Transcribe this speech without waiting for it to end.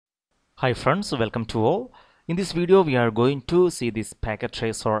Hi friends, welcome to all. In this video we are going to see this packet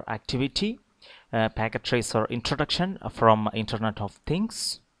tracer activity, packet tracer introduction from Internet of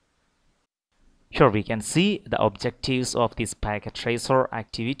Things. Here we can see the objectives of this packet tracer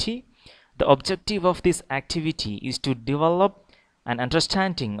activity. The objective of this activity is to develop an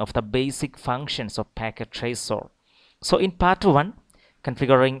understanding of the basic functions of packet tracer. So in part 1,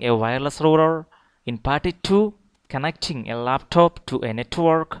 configuring a wireless router. In part 2, connecting a laptop to a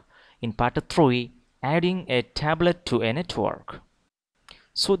network. In part 3, adding a tablet to a network.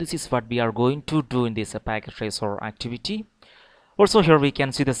 So this is what we are going to do in this packet tracer activity. Also here we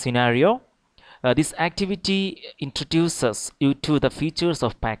can see the scenario. This activity introduces you to the features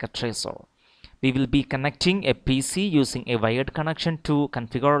of packet tracer. We will be connecting a PC using a wired connection to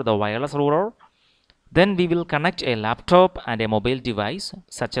configure the wireless router. Then we will connect a laptop and a mobile device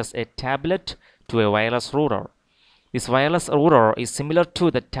such as a tablet to a wireless router. This wireless router is similar to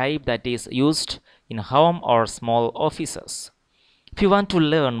the type that is used in home or small offices. If you want to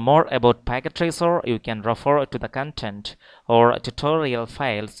learn more about packet tracer, you can refer to the content or tutorial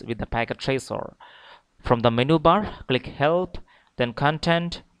files with the packet tracer. From the menu bar, click Help, then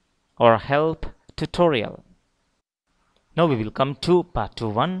Content or Help Tutorial. Now we will come to part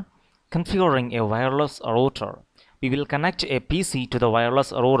 1, configuring a wireless router. We will connect a PC to the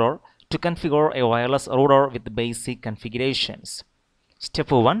wireless router to configure a wireless router with basic configurations. Step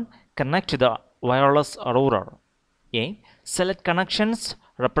 1. Connect to the wireless router. A. Select connections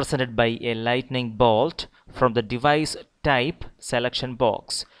represented by a lightning bolt from the device type selection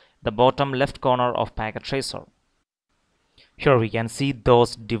box, the bottom left corner of packet tracer. Here we can see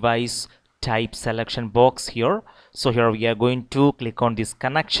those device type selection box here. So here we are going to click on these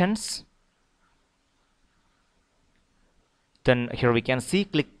connections. Then here we can see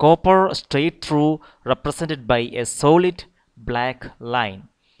click copper straight through represented by a solid black line.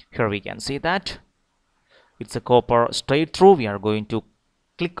 Here we can see that it's a copper straight through. We are going to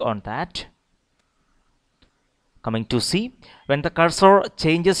click on that. Coming to see, when the cursor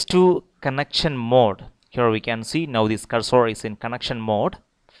changes to connection mode, here we can see now this cursor is in connection mode.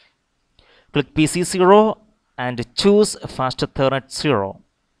 Click PC0 and choose Fast Ethernet 0.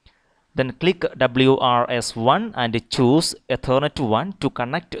 Then click WRS1 and choose Ethernet 1 to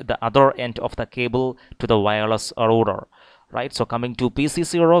connect the other end of the cable to the wireless router. Right, so coming to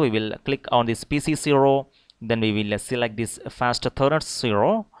PC0, we will click on this PC0. Then we will select this Fast Ethernet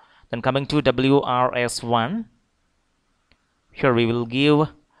 0. Then coming to WRS1, here we will give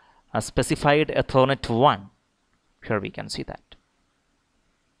a specified Ethernet 1. Here we can see that.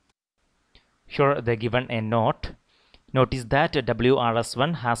 Here they given a note. Notice that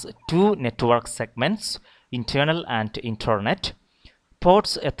WRS1 has two network segments, internal and internet.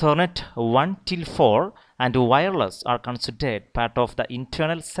 Ports Ethernet 1 till 4 and wireless are considered part of the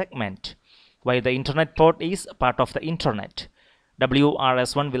internal segment, while the internet port is part of the internet.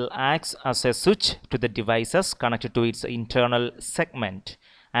 WRS1 will act as a switch to the devices connected to its internal segment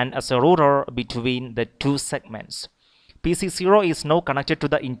and as a router between the two segments. PC0 is now connected to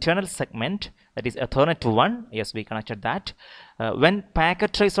the internal segment, that is Ethernet 1. Yes, we connected that. When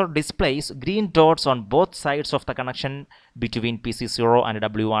packet tracer displays green dots on both sides of the connection between PC0 and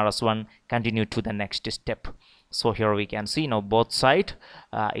WRS1, continue to the next step. So here we can see now both sides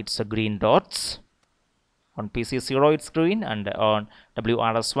it's a green dots. On PC0 it's green and on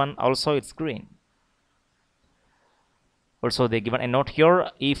WRS1 also it's green. Also they given a note here,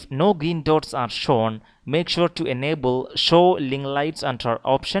 if no green dots are shown, make sure to enable show link lights under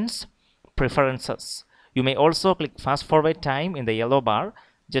options, preferences. You may also click fast forward time in the yellow bar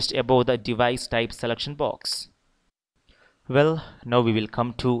just above the device type selection box. Well, now we will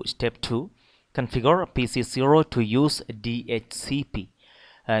come to step 2, configure PC0 to use DHCP.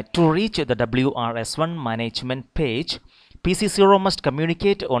 To reach the WRS1 management page, PC0 must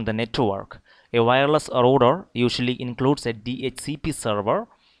communicate on the network. A wireless router usually includes a DHCP server,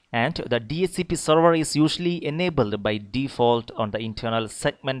 and the DHCP server is usually enabled by default on the internal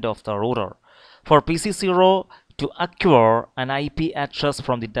segment of the router. For PC0 to acquire an IP address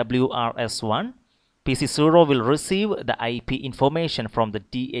from the WRS1, PC0 will receive the IP information from the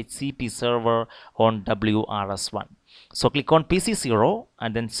DHCP server on WRS1. So click on PC0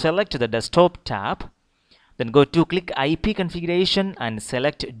 and then select the desktop tab. Then go to click IP configuration and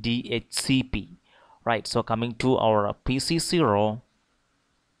select DHCP. Right, so coming to our PC0,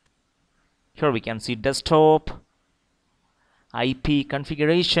 here we can see desktop, IP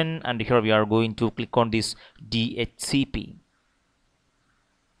configuration, and here we are going to click on this DHCP.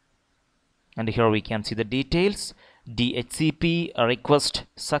 And here we can see the details. DHCP request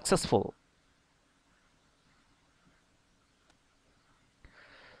successful.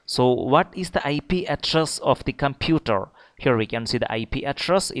 So what is the IP address of the computer? Here we can see the IP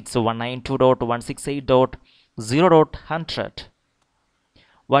address. It's 192.168.0.100.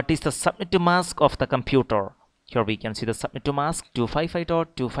 What is the subnet mask of the computer? Here we can see the subnet mask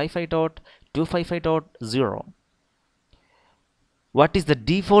 255.255.255.0. What is the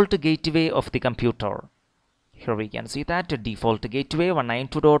default gateway of the computer? Here we can see that default gateway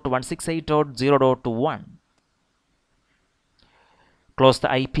 192.168.0.1. Close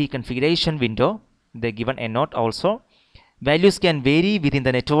the IP configuration window. They given a note also. Values can vary within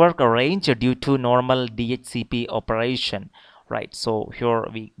the network range due to normal DHCP operation. Right, so here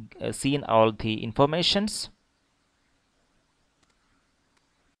we seen all the informations.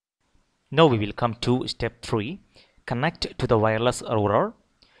 Now we will come to step 3. Connect to the wireless router.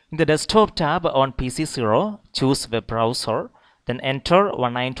 In the desktop tab on PC0, choose web browser. Then enter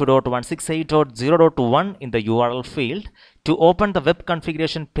 192.168.0.1 in the URL field to open the web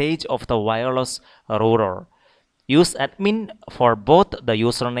configuration page of the wireless router. Use admin for both the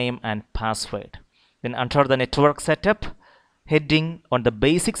username and password. Then enter the network setup heading on the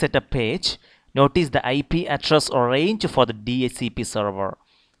basic setup page. Notice the IP address or range for the DHCP server.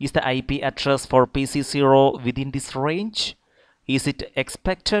 Is the IP address for PC0 within this range? Is it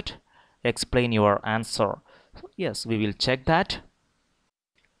expected? Explain your answer. Yes, we will check that.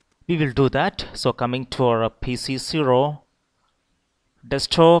 We will do that. So coming to our PC0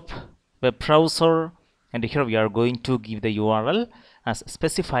 desktop web browser, and here we are going to give the URL as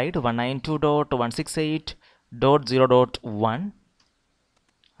specified 192.168.0.1,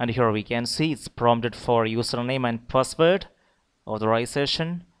 and here we can see it's prompted for username and password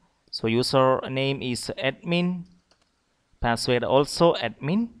authorization. So username is admin, password also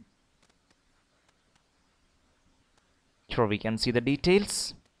admin. Here we can see the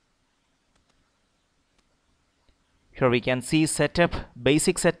details. Here we can see setup,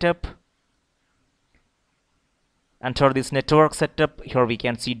 basic setup. Enter this network setup. Here we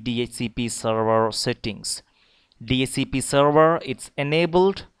can see DHCP server settings. DHCP server, it's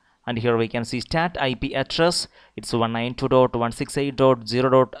enabled, and here we can see stat IP address. It's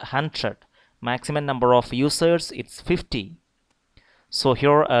 192.168.0.100. Maximum number of users, it's 50. So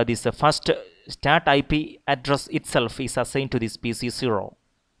here this first stat IP address itself is assigned to this PC0.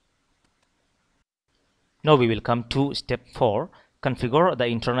 Now we will come to step 4. Configure the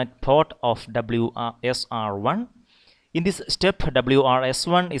internet port of WRS-R1. In this step,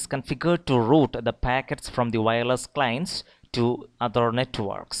 WRS-1 is configured to route the packets from the wireless clients to other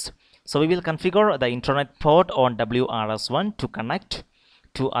networks. So we will configure the internet port on WRS-1 to connect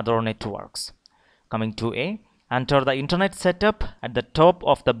to other networks. Coming to A, enter the internet setup at the top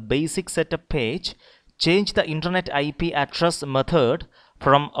of the basic setup page. Change the internet IP address method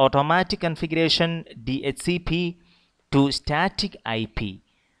from automatic configuration DHCP to static IP.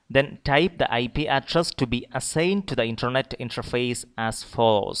 Then type the IP address to be assigned to the internet interface as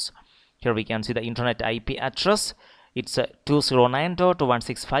follows. Here we can see the internet IP address. It's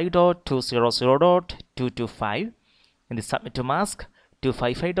 209.165.200.225. And the subnet mask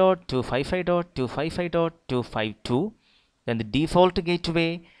 255.255.255.252. Then the default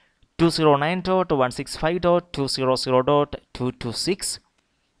gateway 209.165.200.226.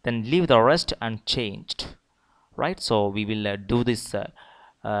 Then leave the rest unchanged. Right, so we will do this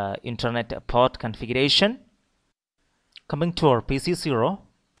internet port configuration. Coming to our PC0,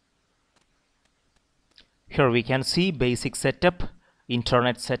 here we can see basic setup,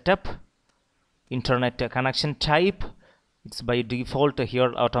 internet setup, internet connection type. It's by default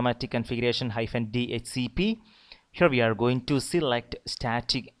here automatic configuration -DHCP. Here we are going to select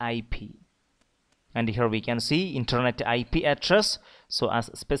static IP, and here we can see internet IP address. So as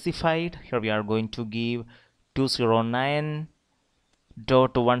specified, here we are going to give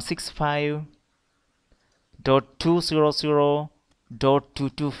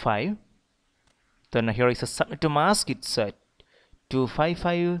 209.165.200.225. Then here is a subnet mask. It's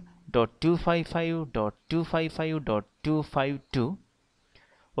 255.255.255.252.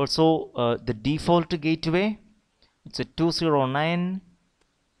 Also the default gateway, it's a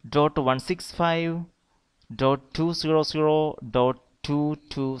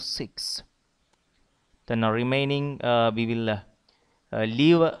 209.165.200.226. Then remaining we will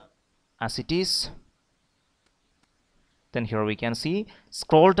leave as it is. Then here we can see,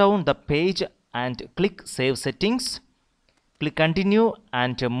 scroll down the page and click save settings, click continue,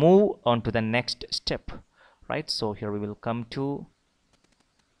 and move on to the next step. Right, so here we will come to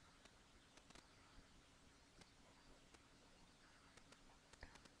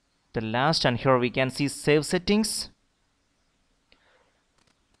the last, and here we can see save settings.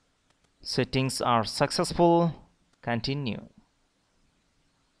 Settings are successful. Continue.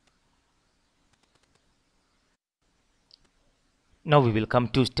 Now we will come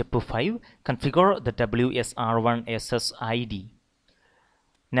to step 5. Configure the WSR1 SSID.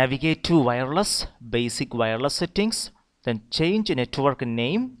 Navigate to wireless, basic wireless settings, then change network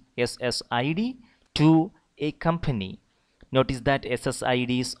name SSID to a company. Notice that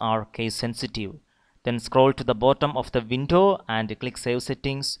SSIDs are case sensitive. Then scroll to the bottom of the window and click Save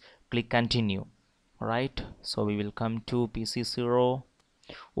Settings, click Continue. Alright, so we will come to PC0.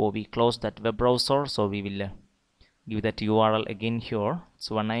 We close that web browser, so we will give that URL again here. It's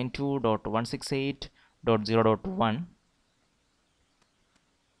 192.168.0.1.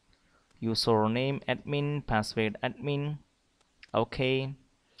 Username admin, password admin. Okay,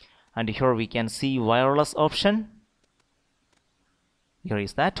 and here we can see wireless option. Here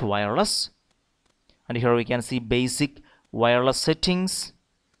is that wireless, and here we can see basic wireless settings,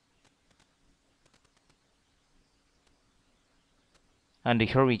 and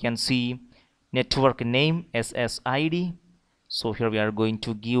here we can see network name SSID. So here we are going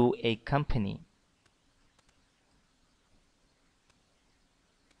to give a company.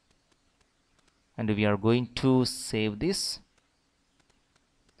 And we are going to save this,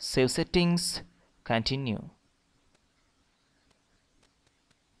 save settings, continue.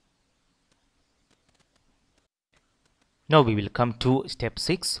 Now we will come to step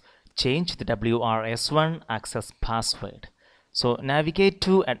 6, change the WRS1 access password. So navigate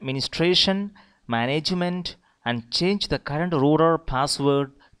to administration, management, and change the current router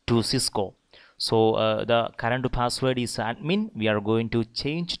password to Cisco. So the current password is admin. We are going to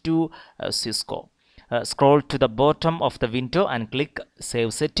change to Cisco. Scroll to the bottom of the window and click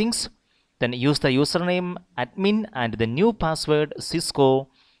Save Settings. Then use the username admin and the new password Cisco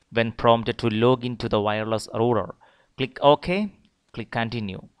when prompted to log into the wireless router. Click OK. Click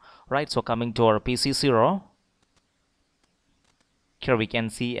Continue. Right. So coming to our PC0. Here we can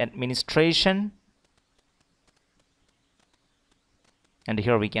see administration. And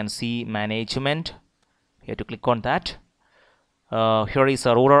here we can see management. Here to click on that. Here is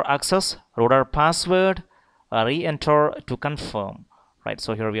a router access, router password, re-enter to confirm. Right,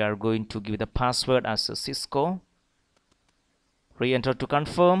 so here we are going to give the password as a Cisco. Re-enter to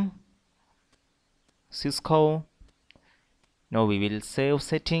confirm. Cisco. Now we will save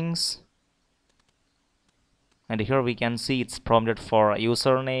settings. And here we can see it's prompted for a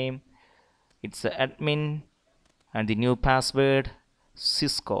username. It's admin and the new password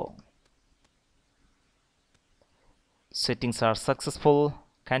Cisco. Settings are successful.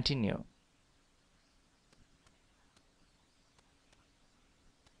 Continue.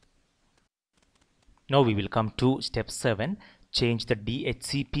 Now we will come to step 7. Change the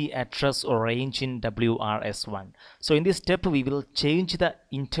DHCP address or range in WRS1. So in this step we will change the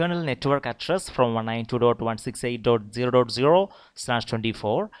internal network address from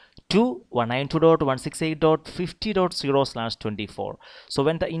 192.168.0.0/24 to 192.168.50.0/24. So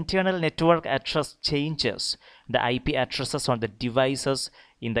when the internal network address changes, the IP addresses on the devices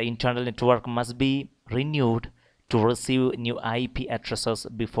in the internal network must be renewed to receive new IP addresses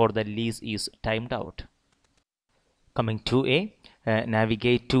before the lease is timed out. Coming to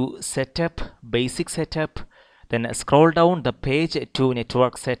navigate to Setup, Basic Setup, then scroll down the page to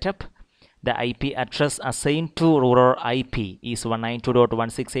Network Setup. The IP address assigned to router IP is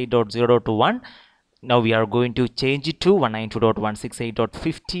 192.168.0.1. Now we are going to change it to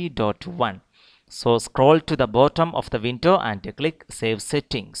 192.168.50.1. So scroll to the bottom of the window and click Save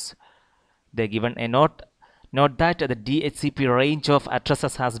Settings. They're given a note that the DHCP range of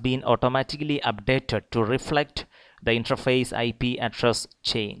addresses has been automatically updated to reflect the interface IP address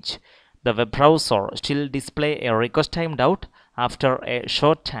change. The web browser still display a request timed out after a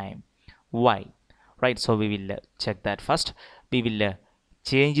short time. Why? Right, so we will check that first. We will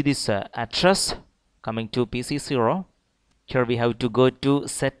change this address. Coming to PC0. Here we have to go to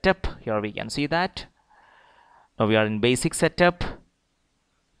Setup. Here we can see that. Now we are in Basic Setup.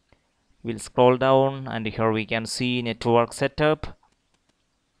 We'll scroll down and here we can see Network Setup.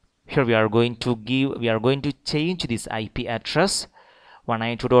 Here we are going to change this IP address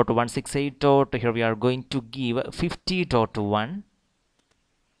 192.168. Here we are going to give 50.1.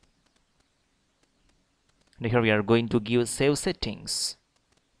 And here we are going to give Save Settings.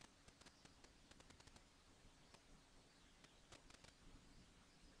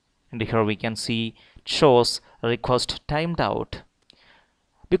 And here we can see it shows request timed out.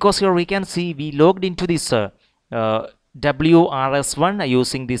 Because here we can see we logged into this WRS1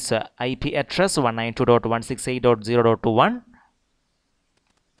 using this IP address 192.168.0.1.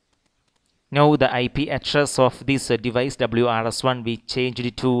 Now the IP address of this device WRS1 we changed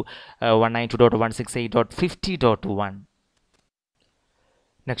it to 192.168.50.1.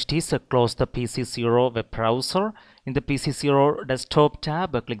 Next is close the PC0 web browser. In the PC0 desktop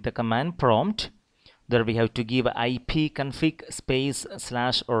tab, click the command prompt. There we have to give ipconfig space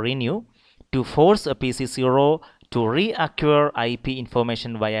 / renew to force a PC0 to reacquire IP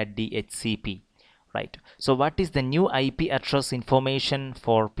information via DHCP. Right. So what is the new IP address information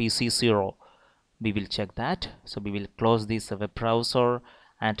for PC0? We will check that. So we will close this web browser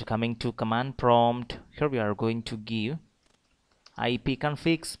and coming to command prompt, here we are going to give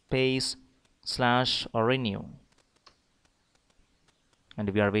ipconfig space / renew, and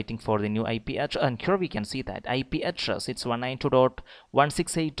we are waiting for the new IP address, and here we can see that IP address, it's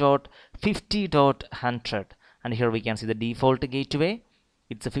 192.168.50.100, and here we can see the default gateway,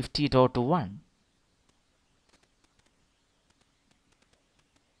 it's a 50.1.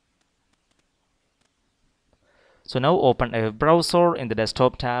 So now open a browser. In the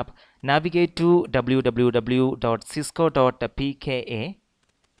desktop tab, navigate to www.cisco.pka.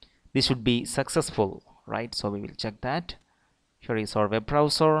 This should be successful, right? So we will check that. Here is our web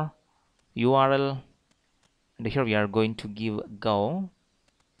browser URL, and here we are going to give go.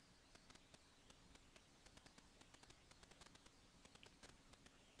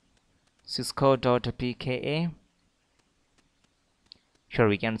 Cisco.pka. Here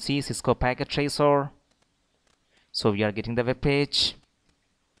we can see Cisco Packet Tracer. So we are getting the web page.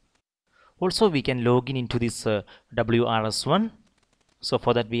 Also we can log in into this WRS1. So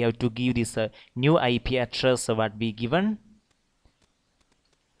for that we have to give this new IP address what we given.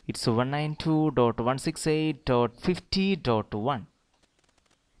 It's 192.168.50.1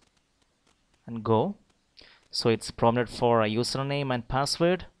 and go. So it's prompted for a username and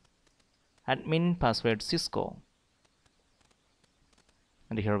password, admin password Cisco,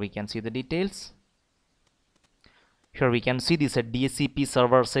 and here we can see the details. Here we can see this DHCP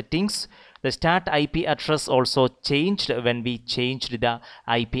server settings. The start IP address also changed when we changed the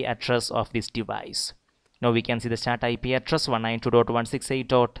IP address of this device. Now we can see the start IP address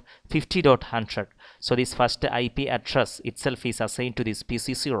 192.168.50.100. So this first IP address itself is assigned to this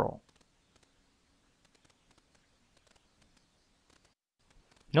PC0.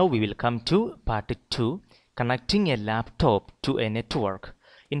 Now we will come to part 2, connecting a laptop to a network.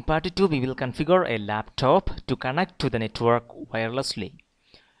 In part 2, we will configure a laptop to connect to the network wirelessly.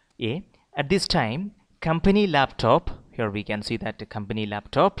 At this time, company laptop, here we can see that the company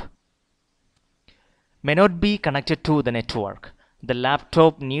laptop may not be connected to the network. The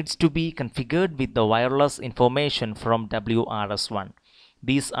laptop needs to be configured with the wireless information from WRS1.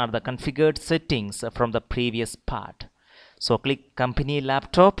 These are the configured settings from the previous part. So click company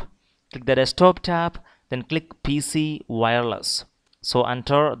laptop, click the desktop tab, then click PC wireless. So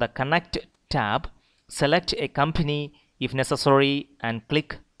under the connect tab, select a company if necessary and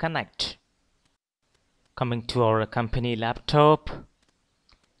click connect. Coming to our company laptop,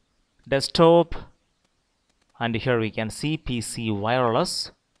 desktop, and here we can see PC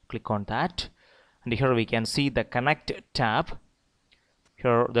wireless. Click on that, and here we can see the connect tab.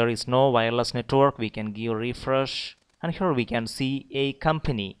 Here there is no wireless network. We can give refresh, and here we can see a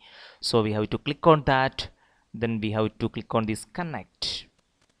company. So we have to click on that. Then we have to click on this connect.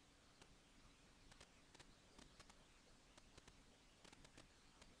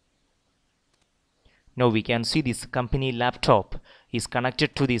 Now we can see this company laptop is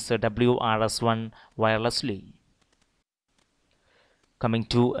connected to this WRS1 wirelessly. Coming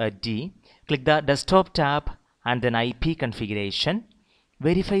to D, click the desktop tab and then IP configuration.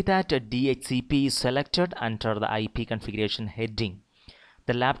 Verify that DHCP is selected under the IP configuration heading.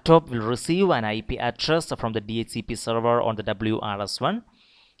 The laptop will receive an IP address from the DHCP server on the WRS1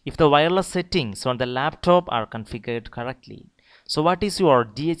 if the wireless settings on the laptop are configured correctly. So what is your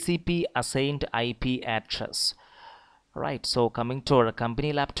DHCP assigned IP address? Right, so coming to our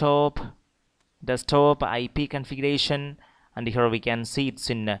company laptop, desktop IP configuration, and here we can see it's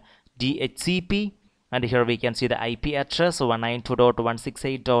in DHCP, and here we can see the IP address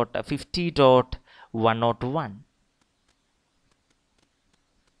 192.168.50.101.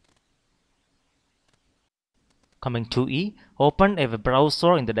 Coming to E, open a web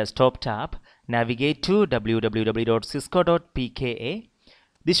browser in the desktop tab, navigate to www.cisco.pka.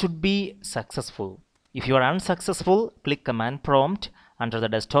 This should be successful. If you are unsuccessful, click command prompt under the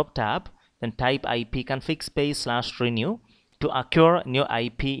desktop tab, then type ipconfig space / renew to acquire new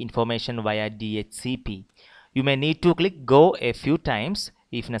IP information via DHCP. You may need to click go a few times.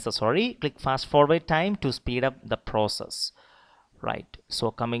 If necessary, click fast forward time to speed up the process. Right,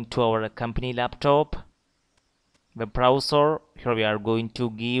 so coming to our company laptop, web browser, here we are going to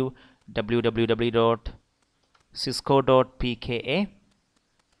give www.cisco.pka,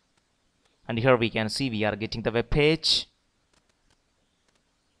 and here we can see we are getting the web page.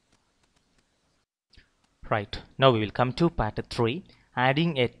 Right, now we will come to part 3,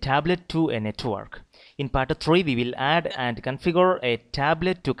 adding a tablet to a network. In part 3, we will add and configure a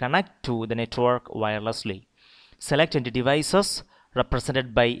tablet to connect to the network wirelessly. Select any devices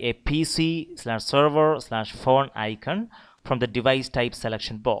represented by a PC/server/phone icon from the device type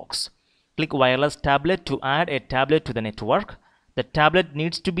selection box. Click wireless tablet to add a tablet to the network. The tablet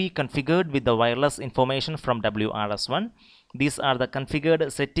needs to be configured with the wireless information from WRS1. These are the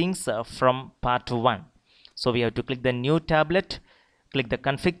configured settings from part 1. So we have to click the new tablet, click the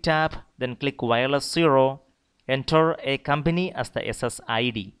config tab, then click wireless 0, enter a company as the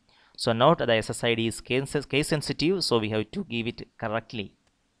SSID. So note the SSID is case sensitive, so we have to give it correctly.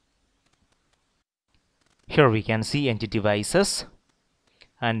 Here we can see entity devices,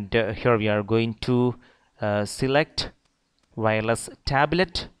 and here we are going to select wireless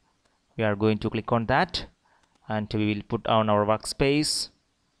tablet. We are going to click on that, and we will put on our workspace.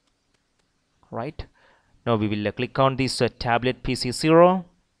 Right, now we will click on this tablet PC0.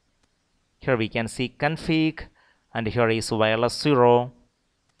 Here we can see config, and here is wireless 0,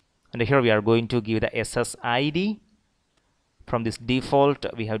 and here we are going to give the SSID. From this default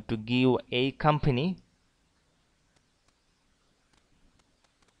we have to give a company.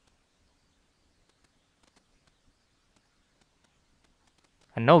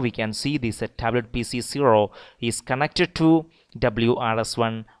 And now we can see this tablet PC0 is connected to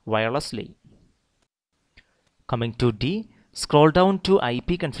WRS1 wirelessly. Coming to D, scroll down to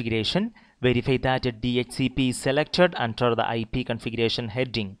IP configuration. Verify that DHCP is selected under the IP configuration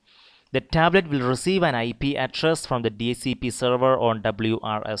heading. The tablet will receive an IP address from the DHCP server on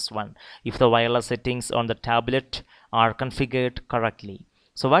WRS1 if the wireless settings on the tablet are configured correctly.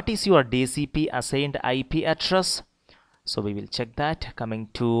 So what is your DHCP assigned IP address? So we will check that. Coming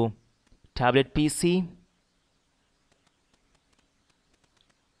to tablet PC,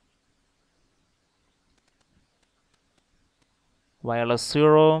 wireless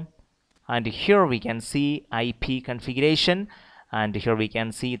 0, and here we can see IP configuration, and here we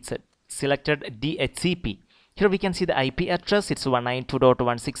can see it's selected DHCP. Here we can see the IP address, it's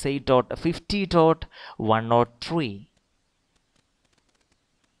 192.168.50.103.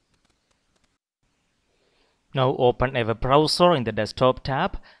 Now open a web browser in the desktop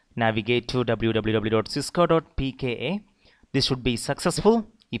tab. Navigate to www.cisco.pka. This should be successful.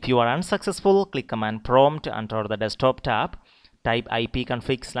 If you are unsuccessful, click command prompt under the desktop tab. Type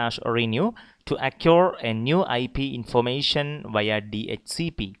ipconfig/renew to acquire a new IP information via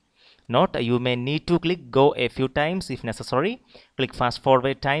DHCP. Note, you may need to click go a few times if necessary. Click fast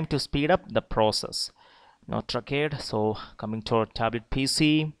forward time to speed up the process. Not required. So coming to our tablet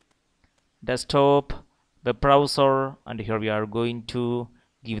PC, desktop, web browser, and here we are going to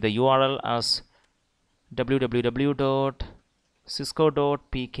give the URL as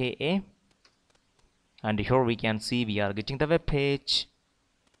www.cisco.pka, and here we can see we are getting the web page.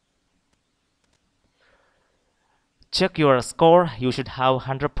 Check your score, you should have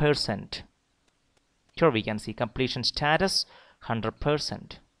 100%. Here we can see completion status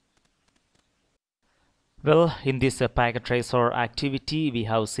 100%. Well, in this packet tracer activity, we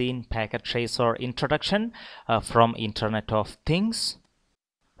have seen packet tracer introduction from Internet of Things.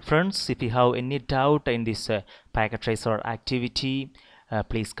 Friends, if you have any doubt in this packet tracer activity,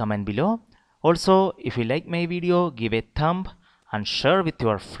 please comment below. Also, if you like my video, give a thumb and share with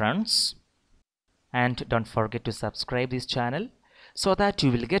your friends. And don't forget to subscribe this channel so that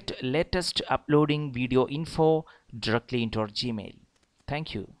you will get latest uploading video info directly into our Gmail.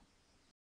 Thank you.